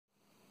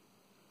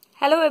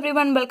Hello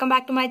everyone, welcome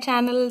back to my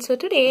channel. So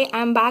today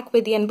I'm back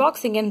with the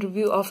unboxing and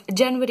review of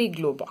January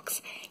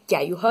Globox. Yeah,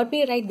 you heard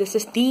me right. This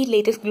is the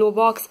latest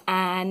Globox,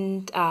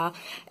 and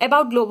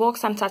about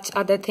Globox and such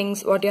other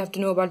things, what you have to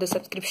know about the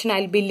subscription,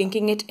 I'll be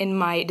linking it in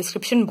my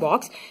description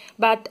box.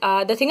 But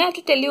the thing I have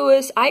to tell you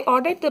is I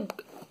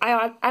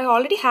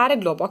already had a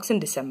Globox in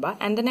December,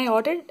 and then I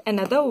ordered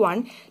another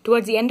one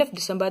towards the end of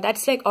December.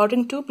 That's like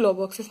ordering two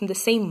Globoxes in the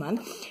same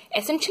month,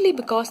 essentially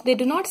because they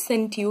do not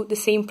send you the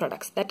same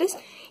products. That is,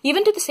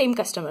 even to the same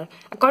customer,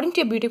 according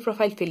to your beauty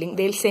profile filling,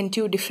 they'll send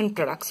you different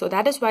products. So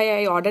that is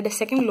why I ordered a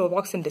second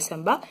Globox in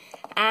December.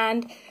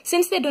 And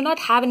since they do not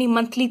have any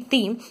monthly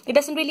theme, it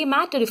doesn't really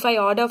matter if I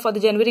order for the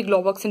January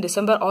Globox in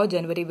December or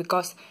January,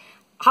 because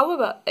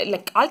however,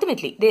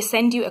 ultimately, they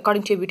send you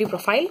according to your beauty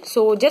profile.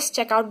 So just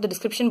check out the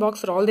description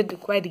box for all the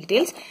required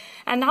details.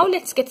 And now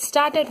let's get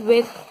started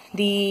with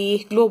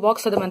the Globox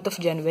for the month of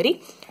January.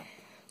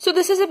 So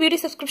this is a beauty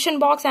subscription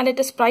box, and it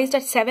is priced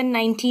at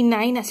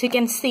 $7.99, as you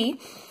can see.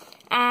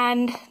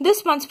 And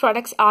this month's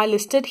products are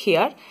listed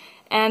here.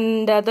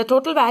 And the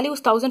total value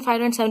is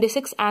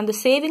 $1,576, and the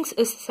savings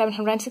is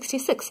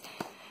 $766.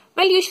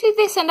 Well, usually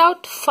they send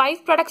out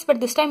 5 products,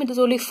 but this time it is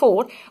only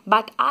 4.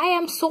 But I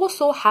am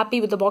so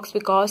happy with the box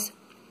because,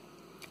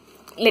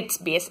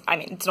 it's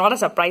not a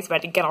surprise,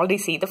 but you can already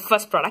see the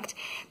first product.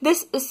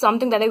 This is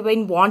something that I've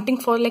been wanting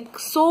for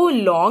so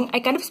long. I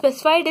kind of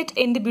specified it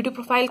in the beauty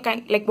profile,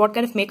 what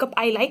kind of makeup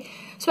I like.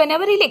 So I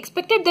never really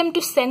expected them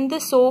to send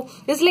this. So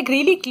it's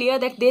really clear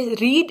that they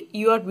read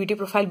your beauty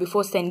profile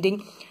before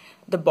sending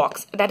the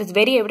box. That is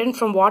very evident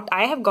from what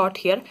I have got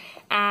here.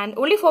 And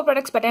only 4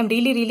 products, but I'm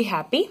really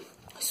happy.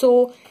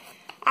 So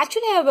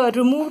actually I have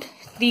removed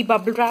the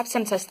bubble wraps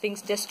and such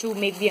things just to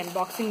make the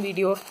unboxing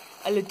video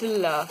a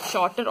little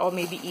shorter or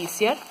maybe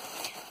easier.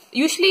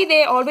 Usually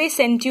they always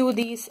send you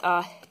these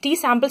tea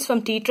samples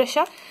from Tea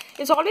Treasure.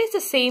 It's always the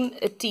same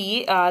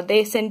tea.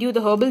 They send you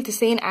the herbal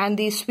tisane and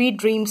the sweet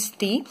dreams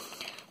tea.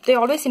 They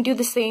always send you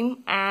the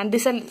same, and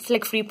these are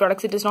free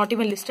products. It is not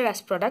even listed as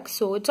products,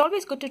 so it's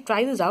always good to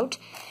try this out.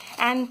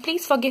 And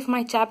please forgive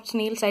my chapped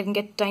nails, I didn't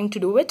get time to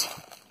do it.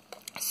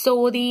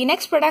 So the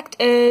next product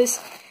is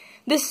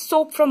this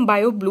soap from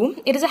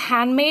BioBloom. It is a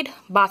handmade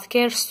bath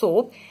care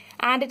soap,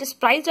 and it is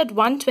priced at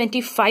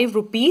 125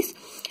 rupees.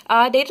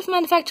 Date of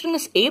manufacturing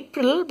is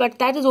April, but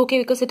that is okay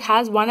because it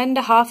has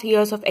 1.5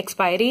 years of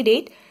expiry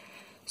date.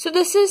 So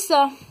this is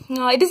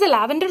it is a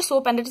lavender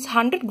soap, and it is a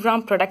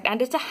 100-gram product,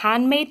 and it's a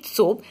handmade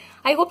soap.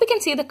 I hope you can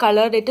see the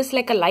color. It is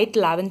like a light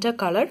lavender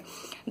color.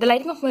 The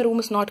lighting of my room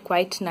is not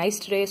quite nice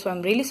today, so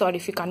I'm really sorry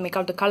if you can't make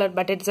out the color,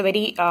 but it's a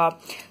very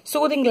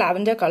soothing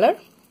lavender color,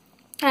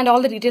 and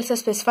all the details are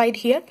specified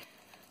here.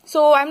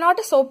 So I'm not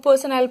a soap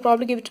person. I'll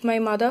probably give it to my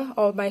mother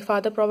or my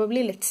father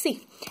probably. Let's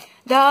see.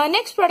 The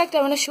next product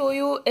I want to show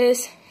you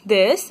is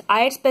this.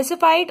 I had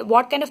specified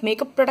what kind of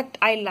makeup product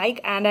I like,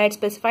 and I had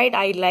specified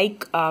I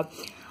like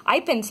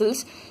eye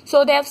pencils.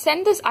 So they have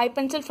sent this eye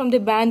pencil from the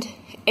brand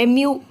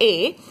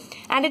MUA,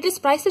 and it is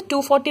priced at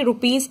 240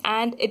 rupees,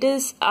 and it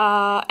is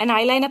an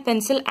eyeliner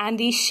pencil, and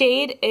the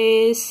shade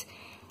is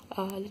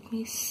let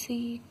me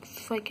see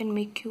if I can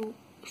make you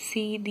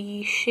see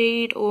the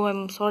shade. Oh,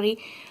 I'm sorry.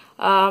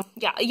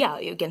 Yeah,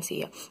 you can see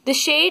here. The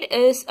shade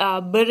is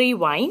berry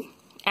wine,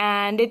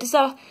 and it is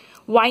a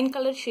wine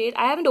color shade.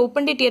 I haven't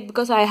opened it yet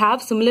because I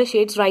have similar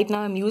shades right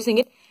now. I'm using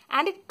it,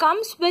 and it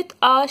comes with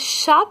a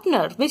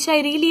sharpener, which I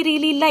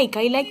really like.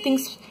 I like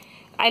things.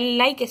 I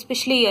like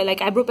especially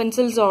eyebrow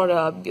pencils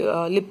or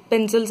lip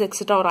pencils,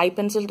 etc., or eye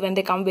pencils when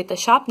they come with a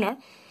sharpener.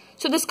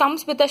 So this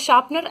comes with a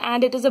sharpener,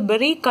 and it is a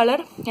berry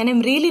color, and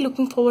I'm really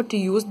looking forward to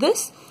use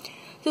this.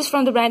 This is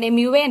from the brand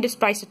MUA, and it's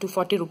priced at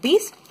 240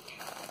 rupees.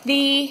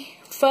 The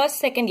third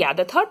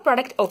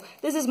product. Oh,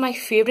 this is my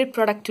favorite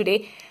product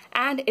today,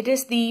 and it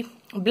is the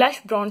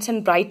Blush, Bronze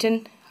and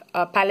Brighten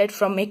palette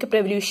from Makeup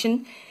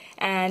Revolution,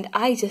 and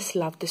I just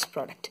love this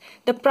product.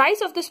 The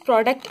price of this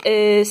product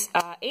is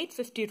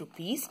 850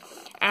 rupees,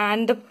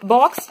 and the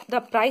price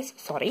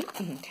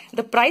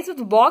of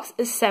the box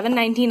is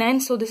 799.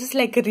 So this is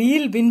like a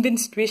real win-win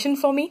situation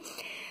for me.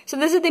 So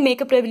this is the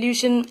Makeup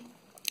Revolution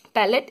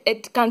palette.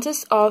 It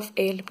consists of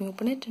let me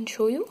open it and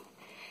show you.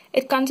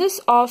 It consists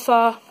of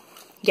what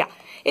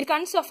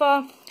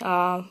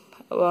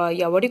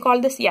do you call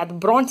this? Yeah, the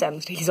bronzer. I'm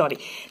really sorry.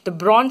 The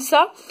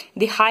bronzer,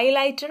 the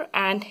highlighter,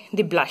 and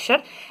the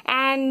blusher.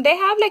 And they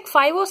have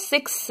 5 or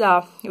 6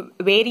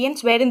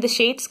 variants wherein the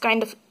shades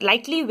kind of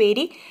lightly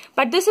vary.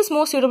 But this is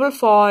more suitable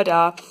for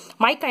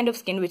my kind of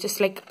skin, which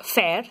is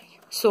fair.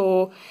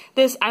 So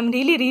this, I'm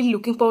really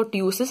looking forward to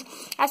use this.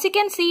 As you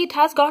can see, it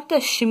has got the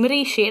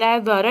shimmery shade. I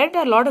have read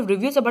a lot of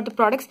reviews about the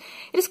products.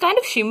 It is kind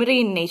of shimmery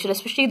in nature,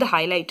 especially the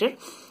highlighter.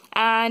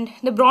 And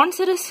the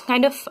bronzer is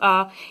kind of,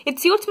 it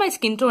suits my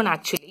skin tone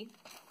actually.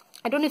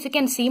 I don't know if you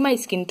can see my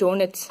skin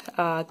tone. It's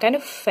kind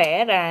of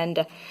fair,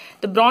 and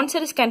the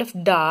bronzer is kind of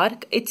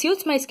dark. It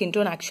suits my skin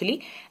tone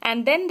actually.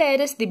 And then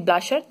there is the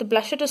blusher. The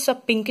blusher is a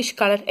pinkish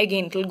color.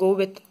 Again, it will go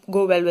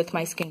well with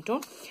my skin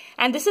tone.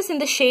 And this is in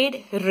the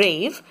shade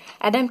Rave.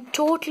 And I'm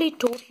totally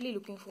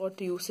looking forward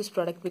to use this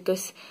product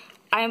because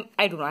I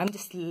don't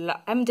know,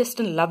 I'm just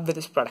in love with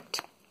this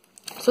product.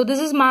 So this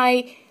is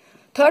my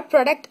third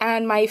product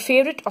and my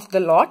favorite of the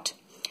lot.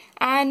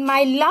 And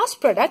my last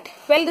product,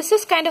 well, this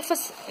is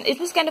it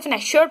was kind of an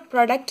assured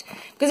product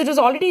because it was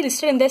already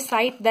listed in their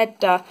site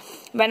that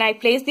when I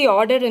place the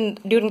order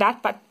during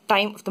that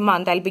time of the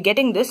month, I'll be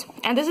getting this.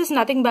 And this is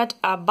nothing but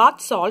a bath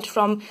salt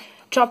from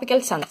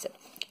Tropical Sunset.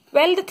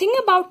 Well, the thing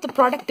about the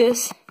product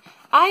is,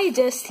 I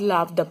just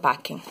love the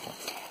packing.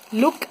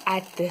 Look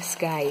at this,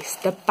 guys,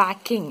 the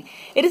packing.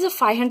 It is a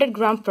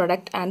 500-gram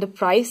product and the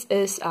price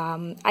is,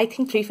 I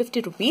think,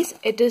 350 rupees.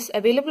 It is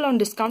available on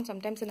discount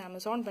sometimes in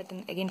Amazon, but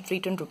then again,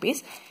 310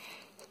 rupees.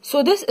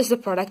 So this is the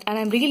product and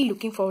I'm really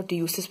looking forward to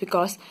use this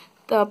because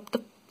first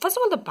of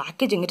all, the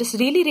packaging, it is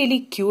really,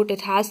 really cute.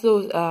 It has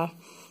those,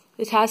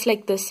 it has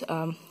like this,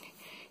 what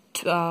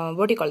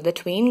do you call it, the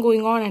twain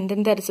going on, and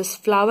then there is this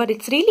flower.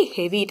 It's really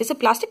heavy. It is a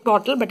plastic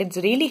bottle, but it's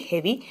really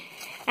heavy.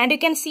 And you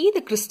can see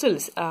the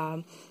crystals.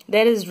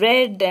 There is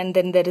red and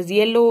then there is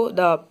yellow.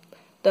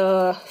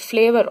 The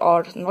flavor,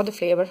 or not the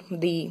flavor,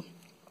 the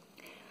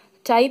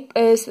type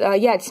is,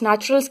 yeah, it's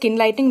natural skin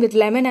lightening with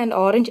lemon and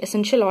orange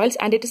essential oils,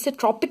 and it is a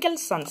Tropical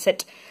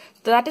Sunset.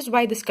 So that is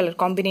why this color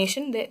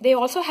combination. They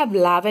also have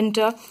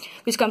lavender,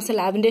 which comes in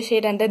lavender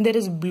shade, and then there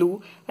is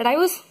blue. But I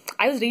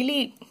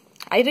really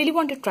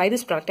want to try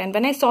this product, and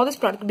when I saw this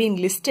product being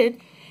listed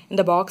in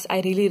the box,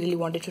 I really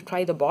wanted to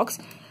try the box.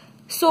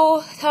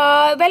 So,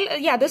 well,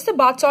 yeah, this is the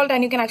bath salt,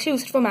 and you can actually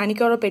use it for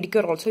manicure or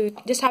pedicure also. You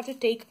just have to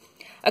take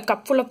a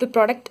cupful of the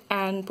product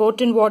and pour it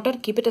in water,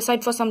 keep it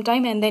aside for some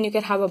time, and then you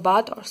can have a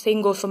bath, or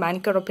same goes for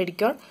manicure or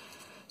pedicure.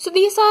 So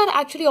these are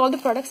actually all the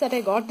products that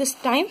I got this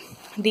time.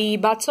 The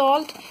bath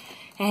salt,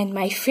 and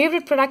my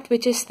favorite product,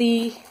 which is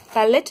the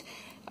palette.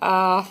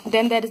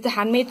 Then there is the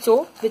handmade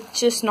soap,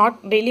 which is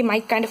not really my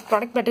kind of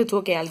product, but it's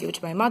okay, I'll give it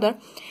to my mother.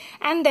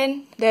 And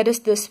then there is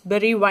this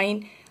berry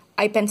wine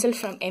eye pencil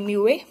from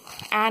MUA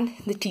and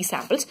the tea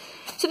samples.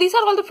 So these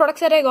are all the products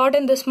that I got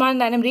in this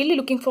month, and I'm really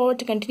looking forward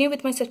to continue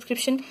with my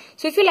subscription.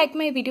 So if you like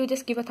my video,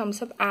 just give a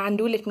thumbs up and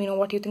do let me know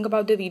what you think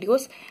about the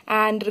videos.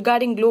 And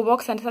regarding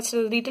Globox and such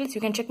other details,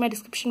 you can check my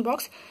description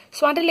box.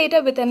 So until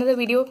later with another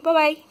video, bye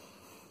bye.